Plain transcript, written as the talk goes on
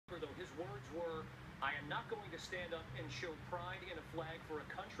I am not going to stand up and show pride in a flag for a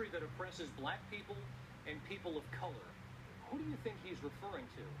country that oppresses black people and people of color. Who do you think he's referring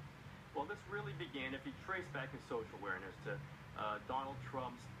to? Well, this really began, if you trace back his social awareness, to Donald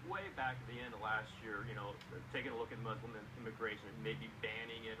Trump's way back at the end of last year, taking a look at Muslim immigration and maybe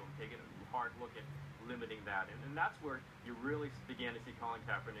banning it or taking a hard look at limiting that. And that's where you really began to see Colin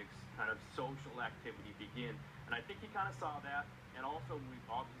Kaepernick's kind of social activity begin. And I think he kind of saw that. And also, we've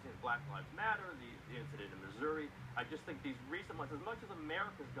obviously seen Black Lives Matter, the incident in Missouri. I just think these recent months, as much as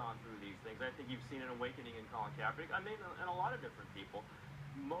America's gone through these things, I think you've seen an awakening in Colin Kaepernick. I mean, and a lot of different people.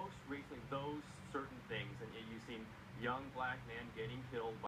 Most recently, those certain things, and you've seen young black men getting killed by